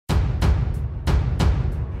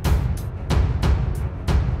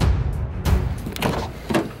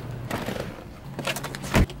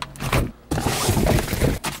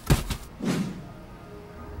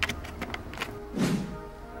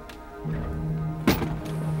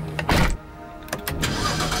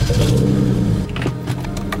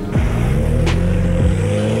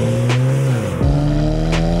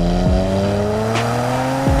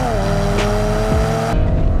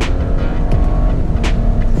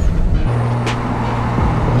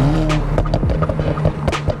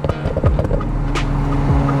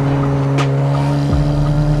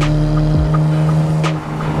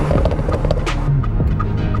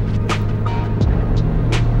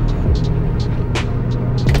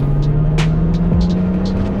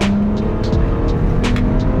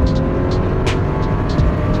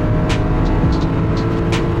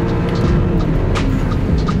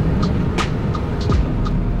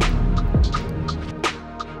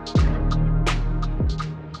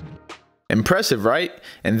Impressive, right?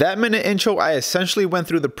 In that minute intro, I essentially went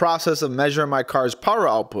through the process of measuring my car's power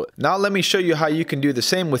output. Now let me show you how you can do the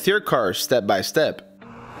same with your car step by step.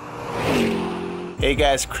 Hey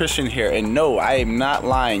guys, Christian here, and no, I am not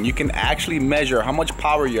lying. You can actually measure how much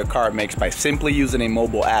power your car makes by simply using a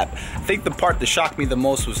mobile app. I think the part that shocked me the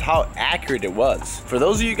most was how accurate it was. For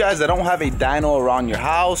those of you guys that don't have a dyno around your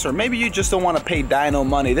house, or maybe you just don't want to pay dyno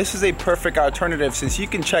money, this is a perfect alternative since you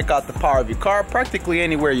can check out the power of your car practically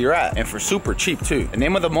anywhere you're at, and for super cheap too. The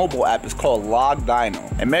name of the mobile app is called Log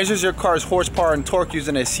Dyno. It measures your car's horsepower and torque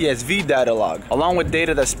using a CSV data log, along with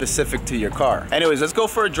data that's specific to your car. Anyways, let's go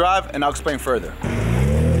for a drive and I'll explain further.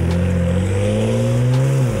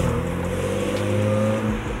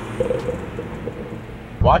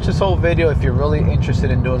 Watch this whole video if you're really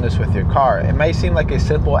interested in doing this with your car. It may seem like a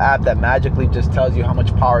simple app that magically just tells you how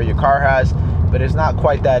much power your car has, but it's not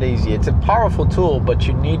quite that easy. It's a powerful tool, but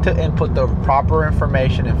you need to input the proper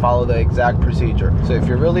information and follow the exact procedure. So if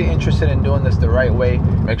you're really interested in doing this the right way,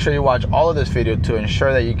 make sure you watch all of this video to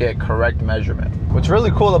ensure that you get correct measurement. What's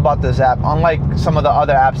really cool about this app, unlike some of the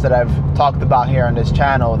other apps that I've talked about here on this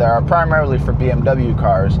channel that are primarily for BMW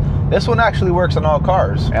cars, this one actually works on all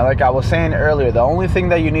cars. And like I was saying earlier, the only thing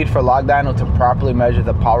that you need for Log Dyno to properly measure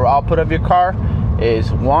the power output of your car is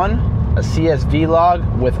 1, a CSV log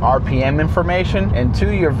with RPM information, and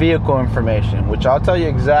 2, your vehicle information, which I'll tell you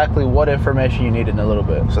exactly what information you need in a little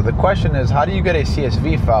bit. So the question is, how do you get a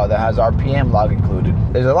CSV file that has RPM log included?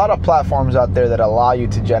 There's a lot of platforms out there that allow you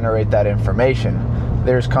to generate that information.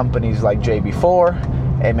 There's companies like JB4,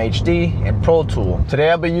 MHD, and Pro Tool.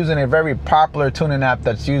 Today I'll be using a very popular tuning app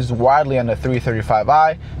that's used widely on the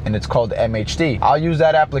 335i, and it's called MHD. I'll use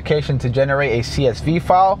that application to generate a CSV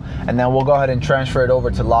file, and then we'll go ahead and transfer it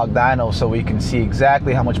over to Log Dyno so we can see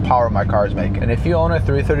exactly how much power my car is making. And if you own a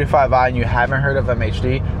 335i and you haven't heard of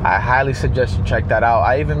MHD, I highly suggest you check that out.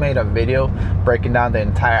 I even made a video breaking down the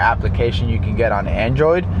entire application you can get on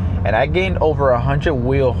Android, and I gained over 100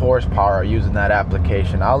 wheel horsepower using that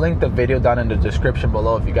application. I'll link the video down in the description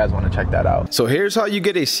below if you guys want to check that out. So here's how you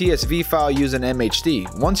get a CSV file using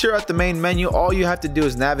MHD. Once you're at the main menu, all you have to do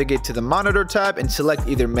is navigate to the monitor tab and select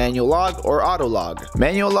either manual log or auto log.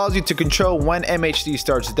 Manual allows you to control when MHD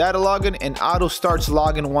starts data logging, and auto starts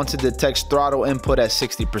logging once it detects throttle input at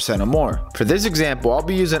 60% or more. For this example, I'll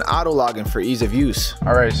be using auto logging for ease of use.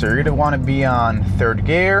 Alright, so you're going to want to be on 3rd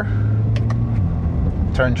gear.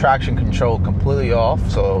 Turn traction control completely off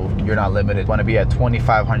so you're not limited. You want to be at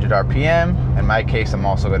 2500 RPM. In my case, I'm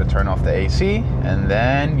also going to turn off the AC, and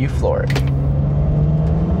then you floor it.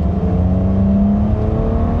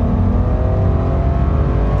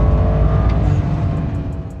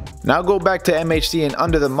 Now go back to MHD, and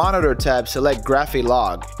under the monitor tab, select graphic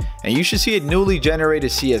log, and you should see a newly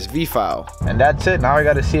generated CSV file. And that's it. Now I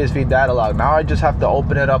got a CSV data log. Now I just have to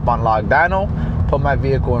open it up on Log Dyno, put my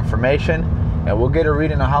vehicle information, and we'll get a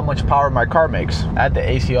reading on how much power my car makes. I had the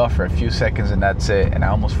AC off for a few seconds and that's it, and I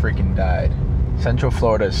almost freaking died. Central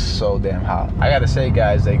Florida is so damn hot. I gotta say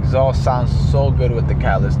guys, the exhaust sounds so good with the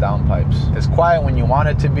catless downpipes. It's quiet when you want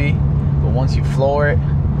it to be, but once you floor it,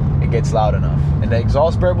 it gets loud enough. And the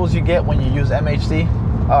exhaust burbles you get when you use MHD,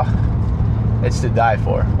 oh, it's to die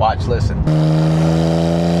for. Watch, listen.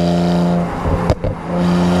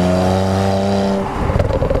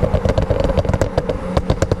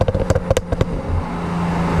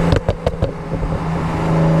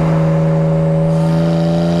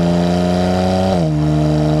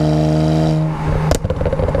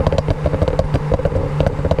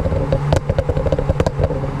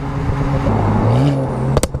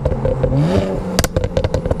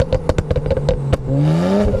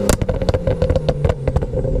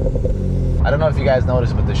 I don't know if you guys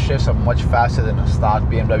noticed, but the shifts are much faster than a stock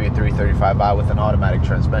BMW 335i with an automatic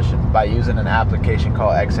transmission by using an application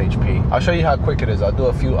called XHP. I'll show you how quick it is. I'll do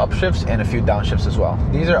a few upshifts and a few downshifts as well.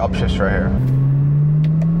 These are upshifts right here.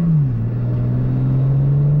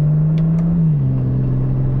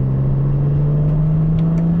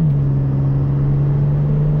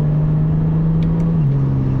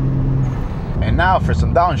 And now for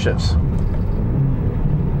some downshifts.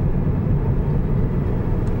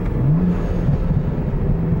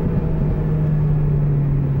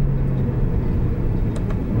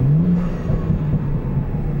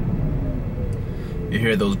 You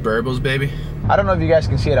hear those burbles, baby? I don't know if you guys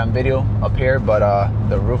can see it on video up here, but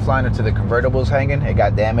the roof liner to the convertible is hanging. It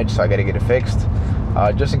got damaged, so I gotta get it fixed.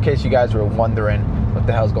 Just in case you guys were wondering what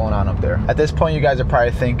the hell's going on up there. At this point, you guys are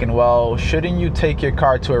probably thinking, well, shouldn't you take your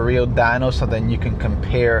car to a real dyno so then you can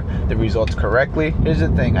compare the results correctly? Here's the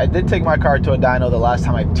thing, I did take my car to a dyno the last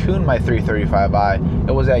time I tuned my 335i.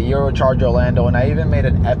 It was at Eurocharge Orlando, and I even made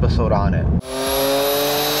an episode on it.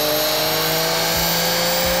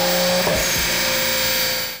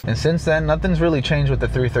 And since then, nothing's really changed with the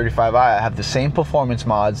 335i. I have the same performance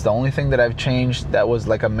mods. The only thing that I've changed that was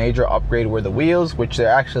like a major upgrade were the wheels, which they're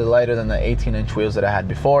actually lighter than the 18-inch wheels that I had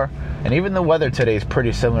before. And even the weather today is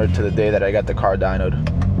pretty similar to the day that I got the car dynoed.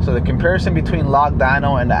 So the comparison between Log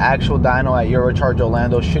Dyno and the actual dyno at Eurocharge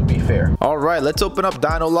Orlando should be fair. Alright, let's open up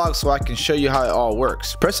Dyno Log so I can show you how it all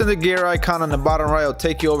works. Pressing the gear icon on the bottom right will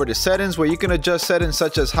take you over to settings, where you can adjust settings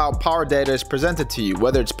such as how power data is presented to you,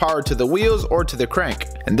 whether it's power to the wheels or to the crank.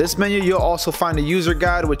 In this menu, you'll also find a user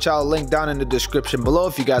guide, which I'll link down in the description below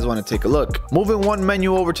if you guys want to take a look. Moving one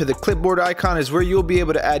menu over to the clipboard icon is where you'll be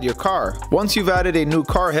able to add your car. Once you've added a new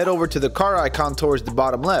car, head over to the car icon towards the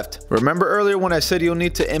bottom left. Remember earlier when I said you'll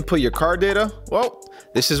need to input your car data? Well,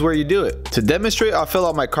 this is where you do it. To demonstrate, I'll fill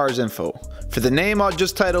out my car's info. For the name, I'll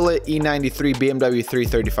just title it E93 BMW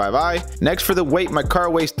 335i. Next, for the weight, my car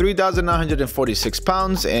weighs 3,946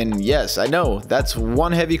 pounds, and yes, I know, that's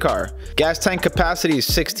one heavy car. Gas tank capacity is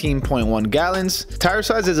 16.1 gallons. Tire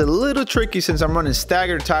size is a little tricky since I'm running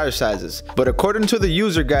staggered tire sizes, but according to the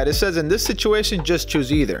user guide, it says in this situation, just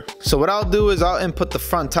choose either. So what I'll do is I'll input the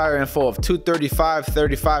front tire info of 235,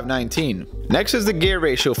 35, 19. Next is the gear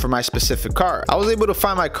ratio for my specific car. I was able to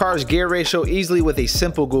find my car's gear ratio easily with a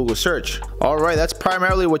simple Google search. Alright, that's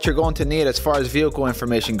primarily what you're going to need as far as vehicle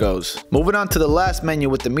information goes. Moving on to the last menu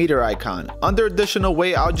with the meter icon. Under additional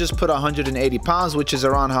weight, I'll just put 180 pounds, which is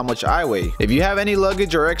around how much I weigh. If you have any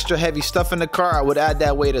luggage or extra heavy stuff in the car, I would add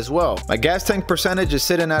that weight as well. My gas tank percentage is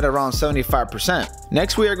sitting at around 75%.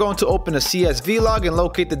 Next, we are going to open a CSV log and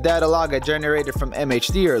locate the data log I generated from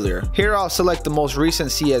MHD earlier. Here, I'll select the most recent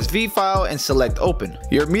CSV file and select open.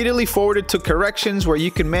 You're immediately forwarded to corrections, where you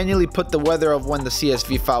can manually put the weather of when the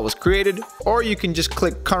CSV file was created, or you can just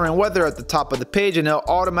click current weather at the top of the page and it'll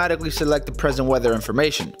automatically select the present weather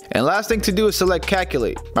information. And last thing to do is select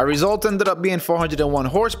calculate. My result ended up being 401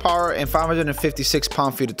 horsepower and 556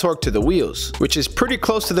 pound-feet of torque to the wheels, which is pretty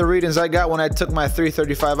close to the readings I got when I took my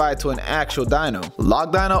 335i to an actual dyno.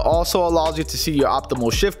 Log Dyno also allows you to see your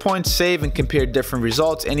optimal shift points, save and compare different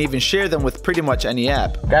results, and even share them with pretty much any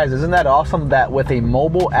app. Guys, isn't that awesome that with a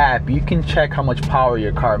mobile app you can check how much power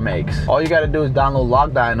your car makes? All you gotta do is download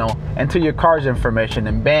Log Dyno, enter your car's information,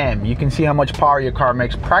 and bam, you can see how much power your car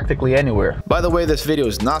makes practically anywhere. By the way, this video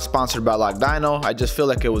is not sponsored by Log Dyno. I just feel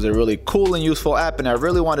like it was a really cool and useful app and I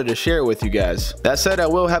really wanted to share it with you guys. That said, I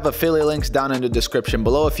will have affiliate links down in the description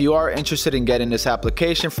below if you are interested in getting this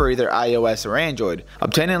application for either iOS or Android.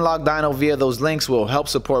 Obtaining Log Dyno via those links will help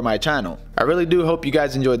support my channel. I really do hope you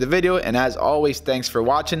guys enjoyed the video, and as always, thanks for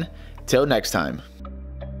watching. Till next time.